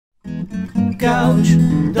couch,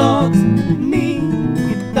 dogs, me,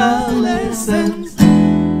 guitar lessons.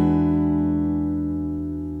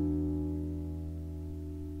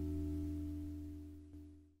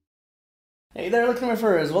 Hey there,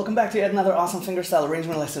 LickNRiffers! Welcome back to yet another awesome fingerstyle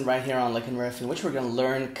arrangement lesson right here on LickNRiff, in which we're going to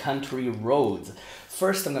learn country roads.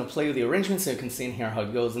 First, I'm going to play with the arrangement so you can see and hear how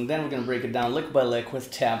it goes, and then we're going to break it down lick by lick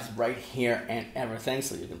with tabs right here and everything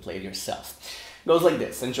so you can play it yourself. It goes like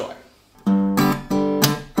this. Enjoy.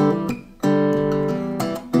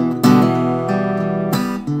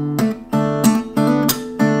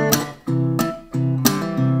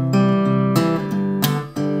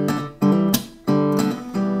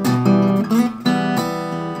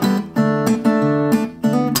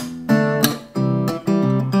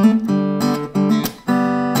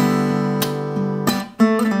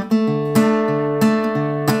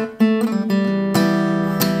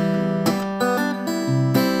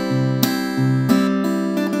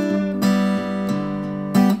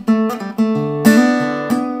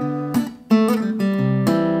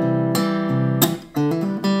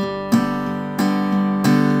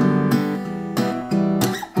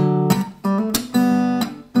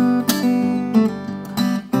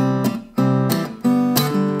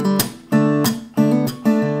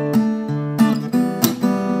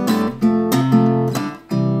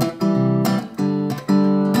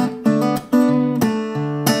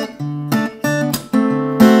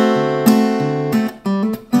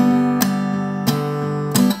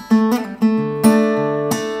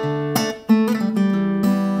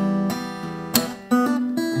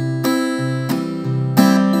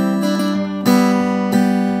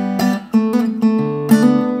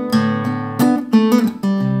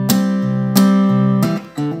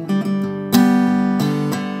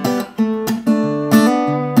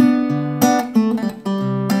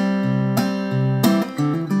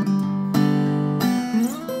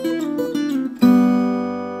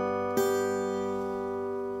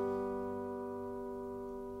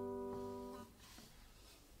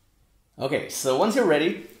 Okay, so once you're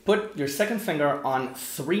ready, put your second finger on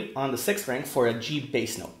 3 on the 6th string for a G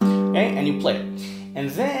bass note, okay, and you play it.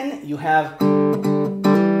 And then you have,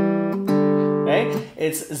 okay,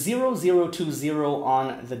 it's 0, 0, 2, 0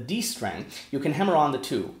 on the D string. You can hammer on the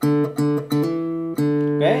 2,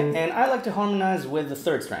 okay, and I like to harmonize with the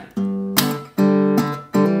 3rd string,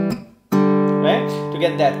 okay, to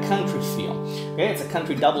get that country feel, okay, it's a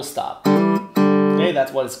country double stop, okay,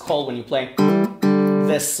 that's what it's called when you play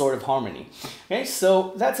this sort of harmony. Okay,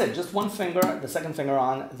 so that's it. Just one finger, the second finger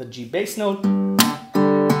on the G bass note.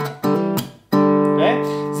 Okay,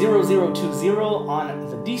 0, 0, 2, 0 on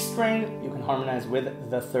the D string. You can harmonize with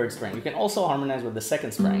the 3rd string. You can also harmonize with the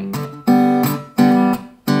 2nd string.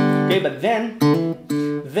 Okay, but then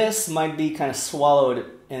this might be kind of swallowed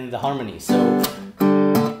in the harmony. So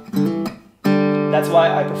that's why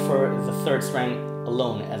I prefer the 3rd string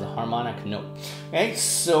alone as a harmonic note. Okay,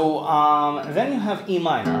 so then you have E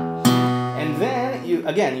minor, and then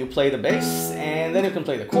you play the bass, and then you can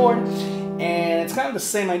play the chord, and it's kind of the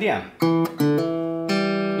same idea.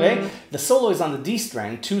 Okay, the solo is on the D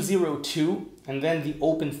string, 2, 0, 2, and then the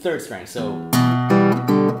open 3rd string. So,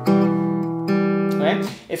 okay,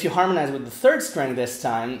 if you harmonize with the 3rd string this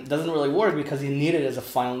time, it doesn't really work because you need it as a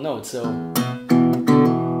final note. So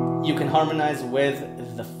you can harmonize with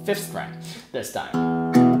the 5th string this time.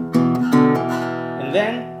 And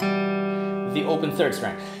then the open 3rd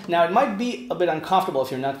string. Now it might be a bit uncomfortable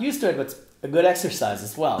if you're not used to it, but it's a good exercise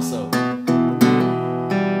as well. So,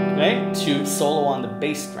 okay, to solo on the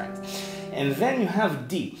bass strings. And then you have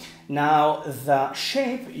D. Now the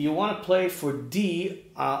shape you want to play for D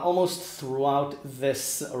almost throughout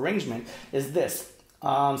this arrangement is this.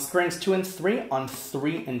 Strings 2 and 3 on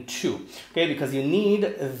 3 and 2, okay, because you need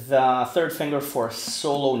the 3rd finger for a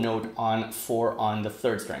solo note on 4 on the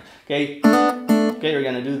 3rd string, okay, you're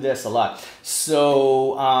gonna do this a lot.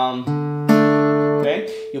 So, okay,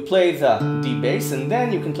 you play the D bass, and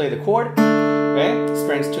then you can play the chord, okay,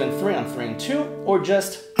 strings 2 and 3 on 3 and 2, or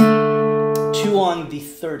just 2 on the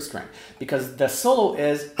 3rd string, because the solo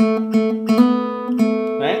is,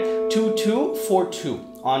 right, 2, 2, 4, 2.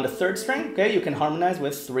 On the 3rd string, okay, you can harmonize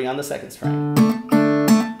with 3 on the 2nd string.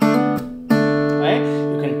 Okay,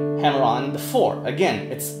 you can hammer on the 4.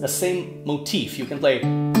 Again, it's the same motif. You can play,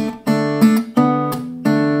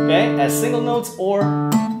 okay, as single notes, or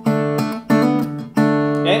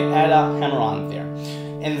okay, add a hammer on there.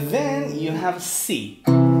 And then you have C.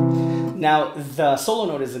 Now the solo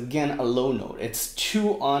note is again a low note. It's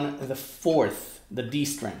 2 on the 4th, the D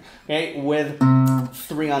string, okay, with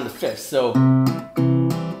 3 on the 5th. So,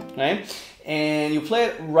 okay, and you play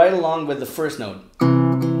it right along with the 1st note.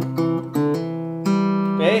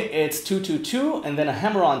 Okay, it's 2, 2, 2, and then a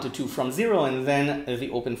hammer on to 2 from 0, and then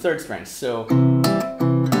the open third string. So,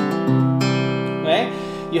 okay,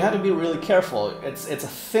 you have to be really careful. It's a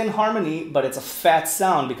thin harmony, but it's a fat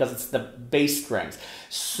sound because it's the bass strings.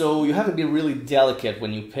 So you have to be really delicate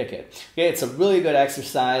when you pick it. Okay, it's a really good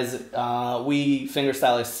exercise. We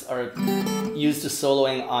fingerstylists are used to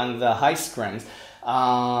soloing on the high strings,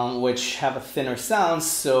 which have a thinner sound,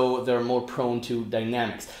 so they're more prone to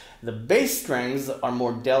dynamics. The bass strings are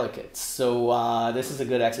more delicate, so this is a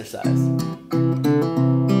good exercise.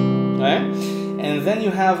 Okay? And then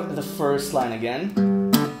you have the first line again.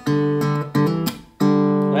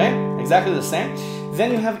 Okay? Exactly the same.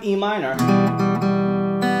 Then you have E minor.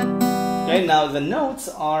 Okay, now the notes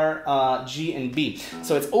are G and B.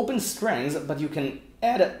 So it's open strings, but you can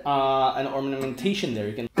add an ornamentation there.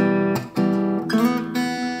 You can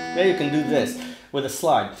do this with a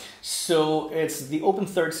slide. So it's the open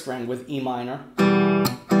third string with E minor.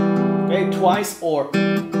 Okay, twice or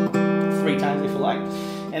 3 times if you like.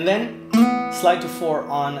 And then slide to 4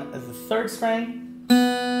 on the third string,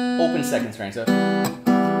 open second string. So,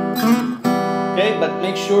 okay, but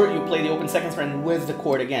make sure you play the open second string with the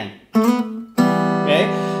chord again. Okay,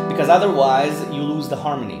 because otherwise you lose the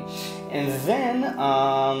harmony. And then,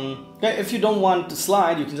 okay, if you don't want to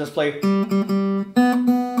slide, you can just play,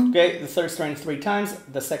 okay, the third string 3 times,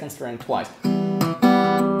 the second string twice.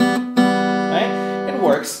 Okay, it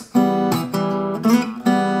works.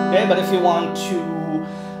 Okay, but if you want to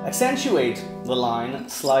accentuate the line,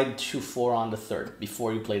 slide to 4 on the third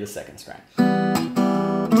before you play the second string.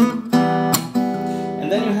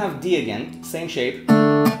 And then you have D again, same shape.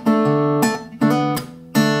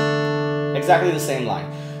 Exactly the same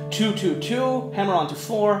line. 2, 2, 2, hammer on to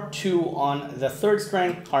 4, 2 on the third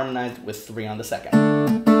string, harmonized with 3 on the second.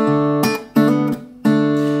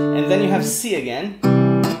 And then you have C again.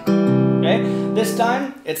 Okay, this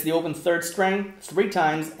time it's the open third string 3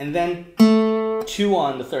 times, and then 2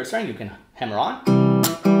 on the third string, you can hammer on.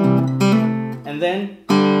 And then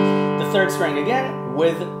the third string again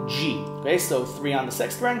with G. Okay, so 3 on the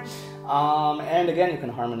sixth string. And again, you can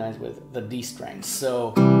harmonize with the D string.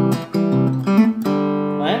 So,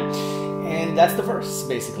 right? And that's the verse,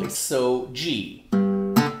 basically. So, G.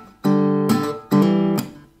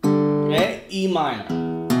 Okay, E minor.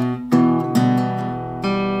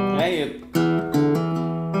 Okay, you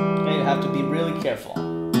have to be really careful.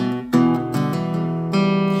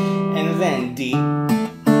 And then D,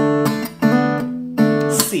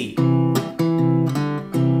 C,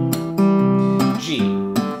 G,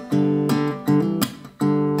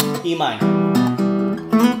 E minor.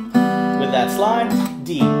 With that slide,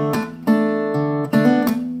 D,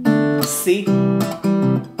 C.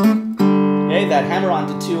 Okay, that hammer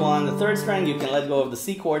onto 2 on the third string, you can let go of the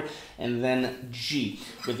C chord, and then G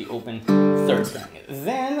with the open third string.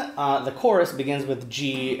 Then the chorus begins with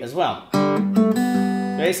G as well.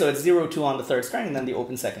 Okay, so it's 0, 2 on the third string, and then the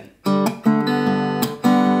open second.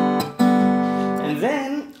 And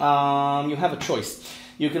then you have a choice.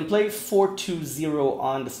 You can play 4, 2, 0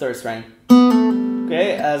 on the third string,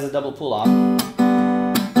 okay, as a double pull off.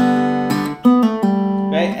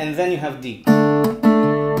 Okay, and then you have D.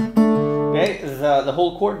 Okay, the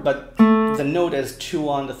whole chord, but the note is 2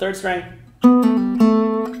 on the third string.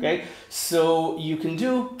 Okay, so you can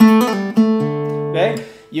do, okay,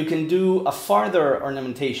 you can do a farther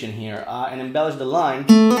ornamentation here and embellish the line,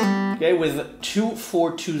 okay, with 2,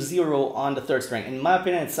 4, 2, 0 on the third string. In my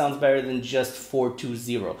opinion, it sounds better than just 4, 2,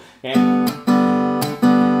 0. Okay.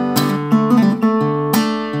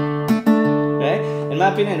 In my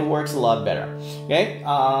opinion, it works a lot better. Okay,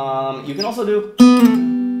 you can also do,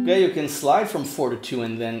 okay, you can slide from 4 to 2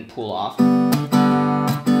 and then pull off.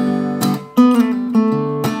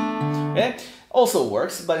 Okay, also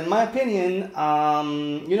works, but in my opinion,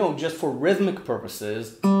 you know, just for rhythmic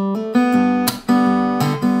purposes,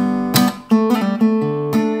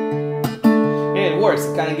 okay, it works.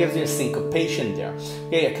 It kind of gives you a syncopation there.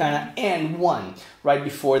 Okay, a kind of and 1 right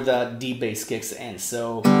before the D bass kicks in.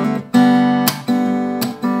 So.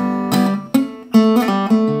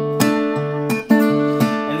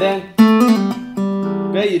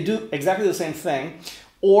 Okay, you do exactly the same thing,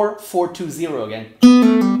 or 4, 2, 0 again.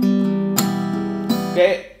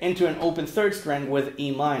 Okay, into an open third string with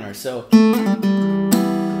E minor. So,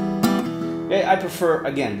 okay, I prefer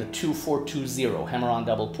again the 2, 4, 2, 0 hammer on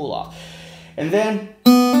double pull off, and then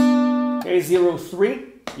okay, 0, 3.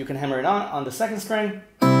 You can hammer it on the second string,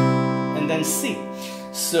 and then C.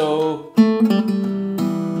 So.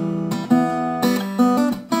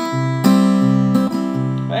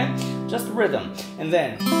 Just rhythm, and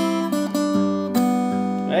then,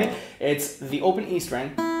 okay, it's the open E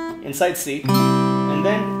string inside C, and and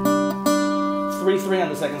then 3-3 on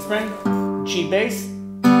the second string, G bass,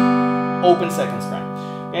 open second string.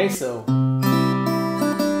 Okay, so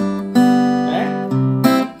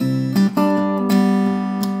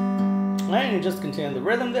and you just continue the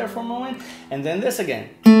rhythm there for a moment, and then this again.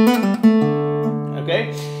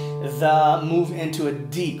 Okay, the move into a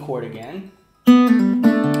D chord again,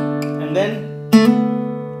 and then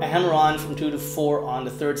a hammer on from 2 to 4 on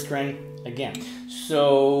the third string again.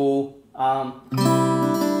 So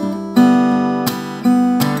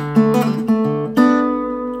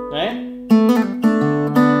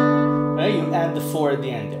you add the 4 at the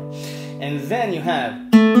end there, and then you have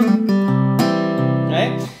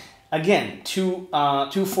again 2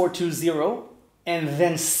 4 2 0, and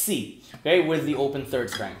then C. Okay, with the open third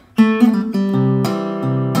string.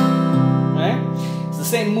 Okay, it's the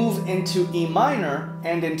same move into E minor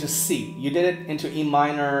and into C. You did it into E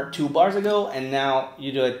minor 2 bars ago, and now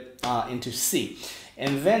you do it into C.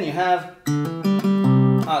 And then you have,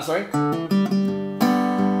 okay,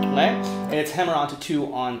 it's hammer onto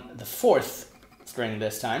 2 on the fourth string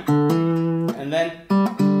this time, and then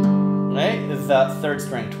the third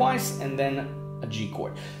string twice, and then a G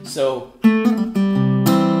chord. So.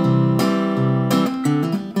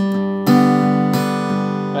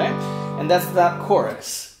 And that's that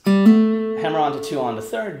chorus. Hammer onto 2 on the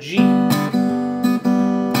third, G,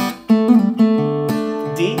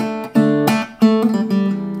 D,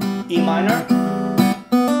 E minor,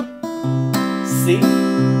 C,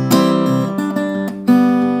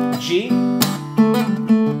 G,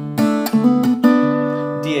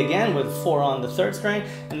 D again with 4 on the third string,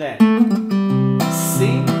 and then C,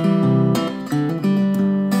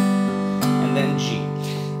 and then G.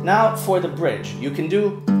 Now for the bridge, you can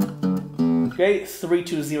do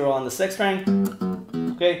 3-2-0 on the sixth string.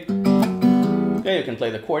 Okay, you can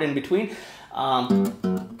play the chord in between.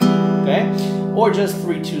 Or just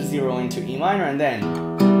 3-2-0 into E minor, and then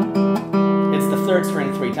it's the third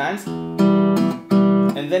string 3 times,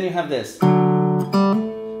 and then you have this.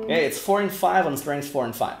 Okay, it's 4 and 5 on strings 4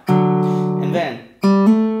 and 5, and then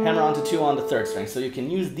hammer onto 2 on the third string. So you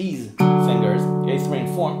can use these fingers, 3 and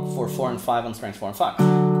 4 for 4 and 5 on strings 4 and 5.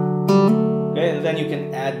 Okay, and then you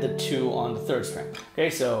can add the 2 on the third string. Okay,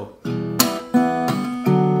 so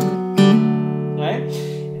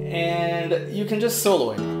and you can just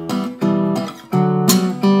solo it.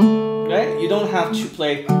 Okay, you don't have to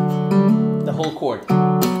play the whole chord.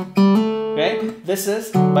 Okay, this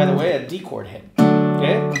is, by the way, a D chord hit.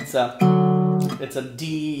 Okay, it's a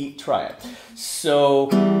D triad. So,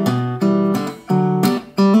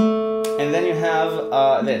 and then you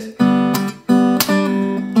have this.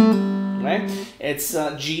 It's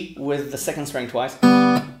G with the second string twice,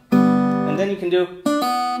 and then you can do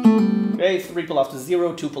 3 pull off to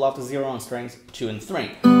 0, 2 pull off to 0 on strings 2 and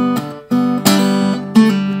 3.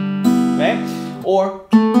 Or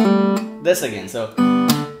this again. So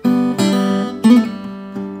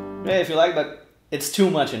if you like, but it's too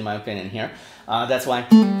much in my opinion here. That's why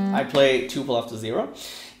I play 2 pull off to 0.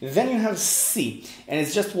 Then you have C, and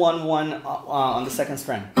it's just 1-1 on the second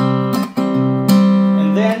string,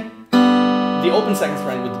 and then the open second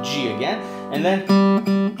string with G again, and then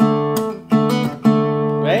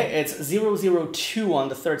it's 0-0-2 on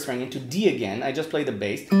the third string into D again. I just play the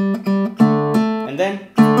bass, and then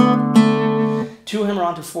 2 hammer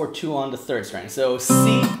onto 4-2 on the third string. So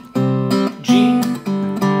C, G,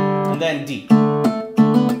 and then D.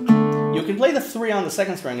 You can play the 3 on the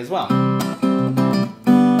second string as well.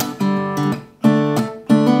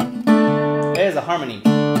 There's a harmony.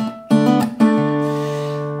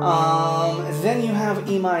 Then you have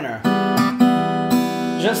E minor,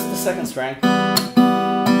 just the second string,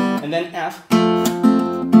 and then F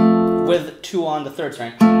with 2 on the third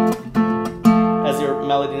string as your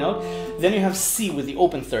melody note. Then you have C with the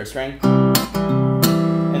open third string,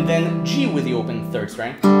 and then G with the open third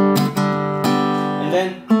string, and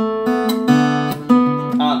then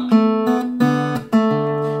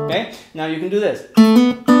now you can do this.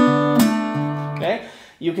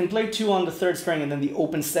 You can play 2 on the third string and then the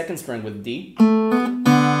open second string with D, and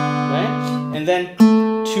then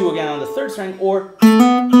 2 again on the third string, or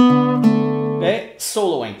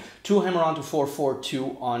soloing 2 hammer onto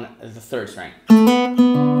 4-4-2 on the third string,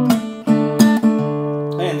 and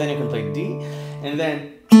then you can play D, and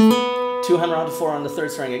then 2 hammer onto 4 on the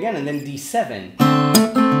third string again, and then D7.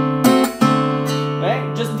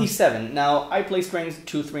 Just D7. Now I play strings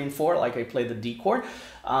 2, 3, and 4 like I play the D chord.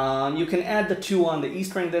 You can add the 2 on the E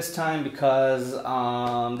string this time because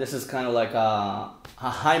this is kind of like a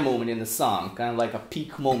high moment in the song, kind of like a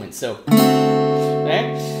peak moment. So,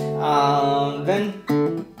 then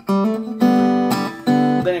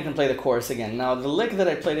you can can play the chorus again. Now the lick that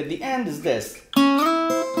I played at the end is this.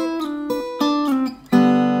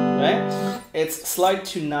 Right? It's slide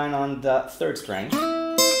to 9 on the 3rd string,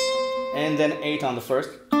 and then 8 on the 1st.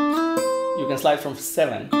 You can slide from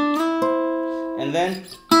 7, and then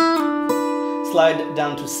slide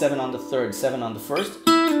down to 7 on the 3rd, 7 on the 1st,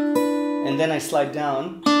 and then I slide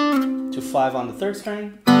down to 5 on the 3rd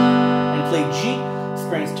string, and play G,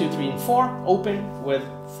 strings 2, 3, and 4, open with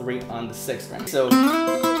 3 on the 6th string. So,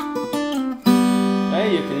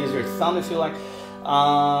 okay, you can use your thumb if you like.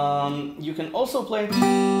 You can also play 3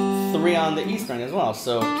 on the E string as well.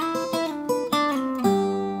 So,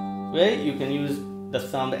 okay, you can use the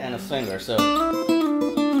thumb and a finger. So,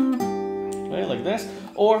 okay, like this,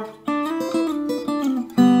 or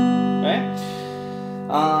okay.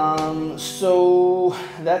 So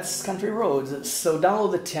that's Country Roads. So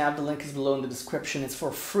download the tab, the link is below in the description. It's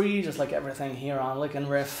for free, just like everything here on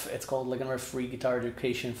LickNRiff. It's called LickNRiff Free Guitar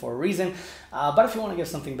Education for a reason. But if you want to give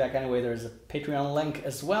something back anyway, there's a Patreon link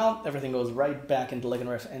as well. Everything goes right back into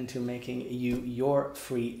LickNRiff, into making you your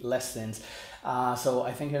free lessons. So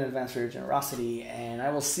I thank you in advance for your generosity, and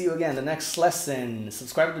I will see you again the next lesson.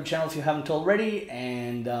 Subscribe to the channel if you haven't already,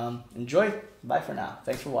 and enjoy. Bye for now.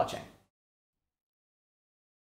 Thanks for watching.